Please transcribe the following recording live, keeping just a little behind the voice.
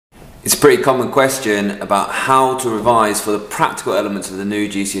It's a pretty common question about how to revise for the practical elements of the new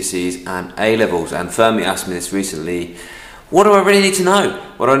GCSEs and A-levels, and Fermi asked me this recently. What do I really need to know?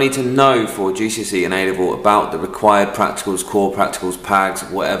 What do I need to know for GCSE and A-level about the required practicals, core practicals,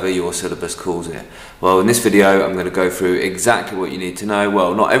 PAGs, whatever your syllabus calls it? Well, in this video I'm going to go through exactly what you need to know.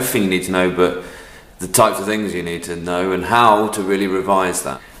 Well, not everything you need to know, but the types of things you need to know and how to really revise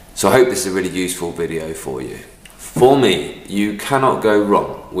that. So I hope this is a really useful video for you. For me, you cannot go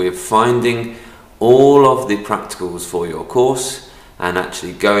wrong with finding all of the practicals for your course and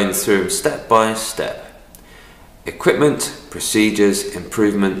actually going through them step by step. Equipment, procedures,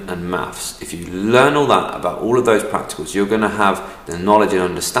 improvement and maths. If you learn all that about all of those practicals, you're going to have the knowledge and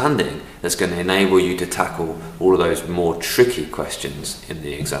understanding that's going to enable you to tackle all of those more tricky questions in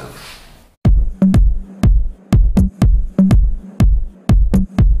the exam.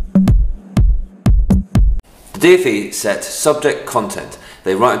 The DfE set subject content.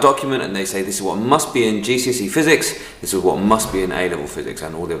 They write a document and they say this is what must be in GCSE Physics, this is what must be in A-level Physics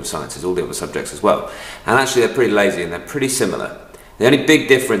and all the other sciences, all the other subjects as well. And actually they're pretty lazy and they're pretty similar. The only big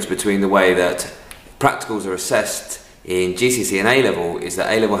difference between the way that practicals are assessed in GCSE and A-level is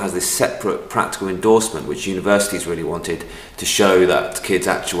that A-level has this separate practical endorsement which universities really wanted to show that kids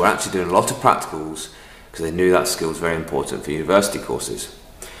were actually doing a lot of practicals because they knew that skill was very important for university courses.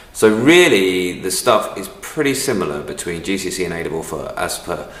 So really the stuff is pretty similar between GCSE and A-level as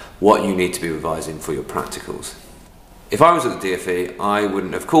per what you need to be revising for your practicals. If I was at the DfE, I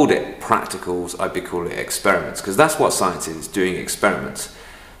wouldn't have called it practicals, I'd be calling it experiments, because that's what science is, doing experiments.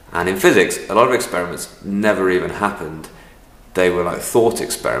 And in physics, a lot of experiments never even happened. They were like thought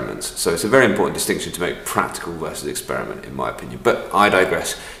experiments. So it's a very important distinction to make practical versus experiment, in my opinion. But I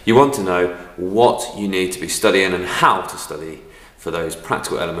digress. You want to know what you need to be studying and how to study for those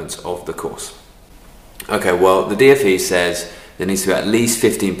practical elements of the course. Okay, well, the DfE says there needs to be at least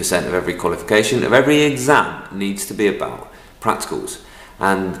 15% of every qualification, of every exam needs to be about practicals.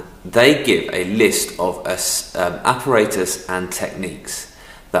 And they give a list of apparatus and techniques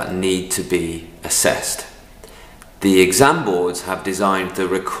that need to be assessed. The exam boards have designed the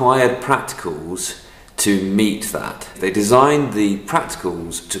required practicals to meet that. They designed the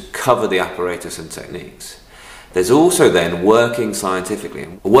practicals to cover the apparatus and techniques. There's also then working scientifically.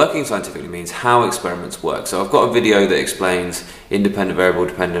 Working scientifically means how experiments work. So I've got a video that explains independent variable,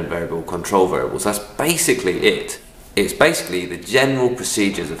 dependent variable, control variables. That's basically it. It's basically the general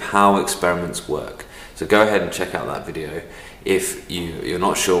procedures of how experiments work. So go ahead and check out that video if you're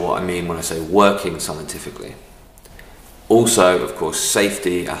not sure what I mean when I say working scientifically. Also, of course,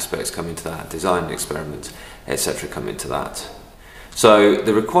 safety aspects come into that, design experiments, etc. come into that. So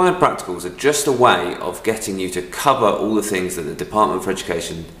the required practicals are just a way of getting you to cover all the things that the Department for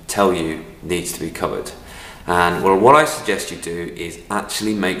Education tell you needs to be covered. And well, what I suggest you do is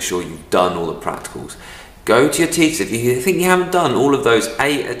actually make sure you've done all the practicals. Go to your teacher. If you think you haven't done all of those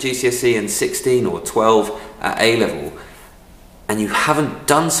 8 at GCSE and 16 or 12 at A-level, and you haven't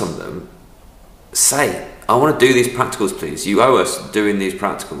done some of them, say, I want to do these practicals please. You owe us doing these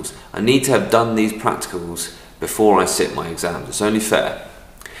practicals. I need to have done these practicals before I sit my exams. It's only fair.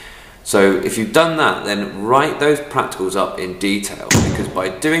 So if you've done that, then write those practicals up in detail, because by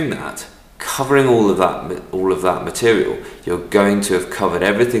doing that, covering all of that material, you're going to have covered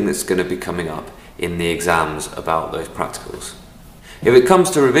everything that's going to be coming up in the exams about those practicals. If it comes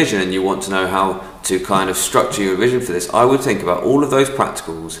to revision and you want to know how to kind of structure your revision for this, I would think about all of those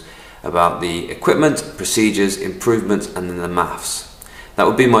practicals, about the equipment, procedures, improvements, and then the maths. That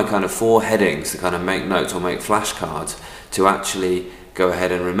would be my kind of 4 headings to kind of make notes or make flashcards to actually go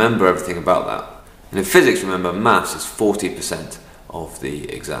ahead and remember everything about that. And in physics, remember, maths is 40% of the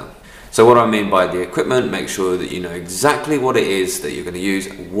exam. So what I mean by the equipment, make sure that you know exactly what it is that you're going to use,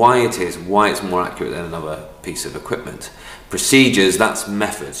 why it's more accurate than another piece of equipment. Procedures, that's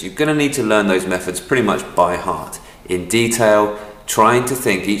methods. You're going to need to learn those methods pretty much by heart, in detail, trying to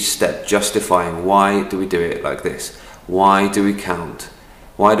think each step, justifying why do we do it like this? Why do we count?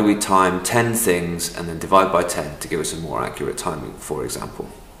 Why do we time 10 things and then divide by 10 to give us a more accurate timing, for example?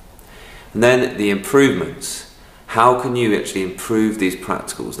 And then the improvements. How can you actually improve these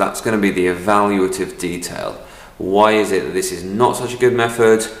practicals? That's going to be the evaluative detail. Why is it that this is not such a good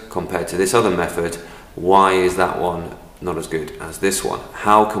method compared to this other method? Why is that one not as good as this one?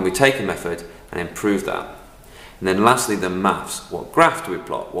 How can we take a method and improve that? And then lastly, the maths. What graph do we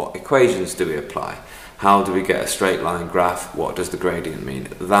plot? What equations do we apply? How do we get a straight line graph? What does the gradient mean?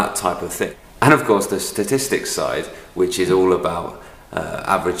 That type of thing. And of course the statistics side, which is all about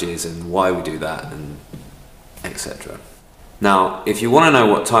averages and why we do that, and etc. Now, if you want to know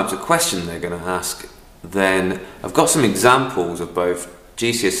what types of questions they're going to ask, then I've got some examples of both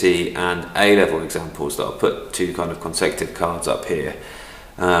GCSE and A-level examples that I'll put two kind of consecutive cards up here.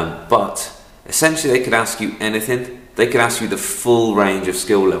 But essentially they could ask you anything. They could ask you the full range of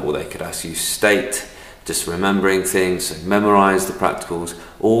skill level. They could ask you state, just remembering things, so memorise the practicals,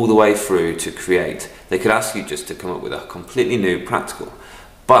 all the way through to create. They could ask you just to come up with a completely new practical.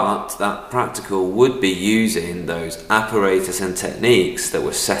 But that practical would be using those apparatus and techniques that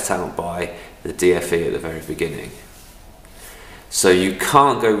were set out by the DFE at the very beginning. So you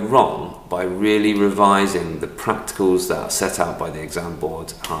can't go wrong by really revising the practicals that are set out by the exam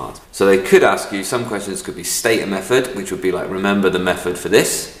board hard. So they could ask you, some questions could be state a method, which would be like, remember the method for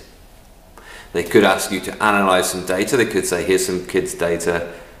this. They could ask you to analyse some data. They could say, here's some kids'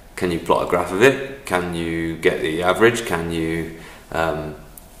 data, can you plot a graph of it? Can you get the average? Can you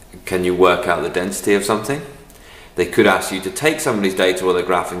work out the density of something? They could ask you to take somebody's data or their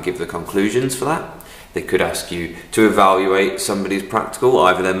graph and give the conclusions for that. They could ask you to evaluate somebody's practical,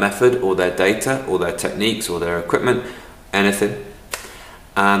 either their method or their data or their techniques or their equipment, anything.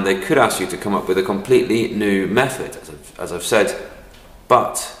 And they could ask you to come up with a completely new method, as I've said,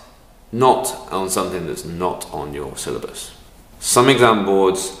 but not on something that's not on your syllabus. Some exam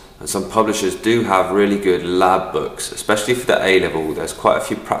boards and some publishers do have really good lab books, especially for the A-level. There's quite a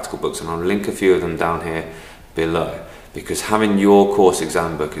few practical books, and I'll link a few of them down here below, because having your course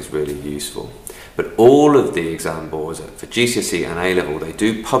exam book is really useful. But all of the exam boards for GCSE and A-level, they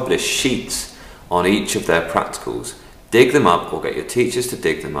do publish sheets on each of their practicals. Dig them up, or get your teachers to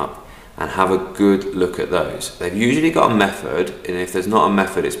dig them up and have a good look at those. They've usually got a method, and if there's not a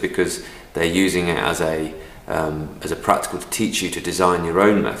method, it's because they're using it as a practical to teach you to design your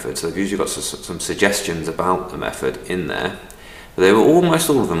own method. So they've usually got some suggestions about the method in there. But they will, almost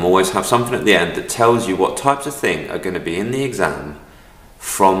all of them always have something at the end that tells you what types of things are going to be in the exam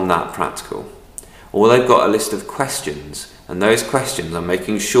from that practical. Or they've got a list of questions, and those questions are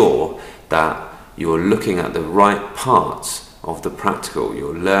making sure that you're looking at the right parts of the practical,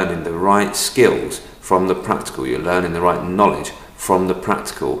 you're learning the right skills from the practical, you're learning the right knowledge from the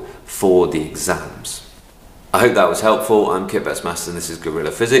practical for the exams. I hope that was helpful. I'm Kit Bestmaster and this is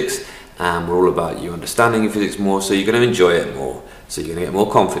Guerrilla Physics, and we're all about you understanding your physics more, so you're going to enjoy it more, so you're going to get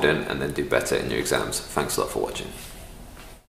more confident and then do better in your exams. Thanks a lot for watching.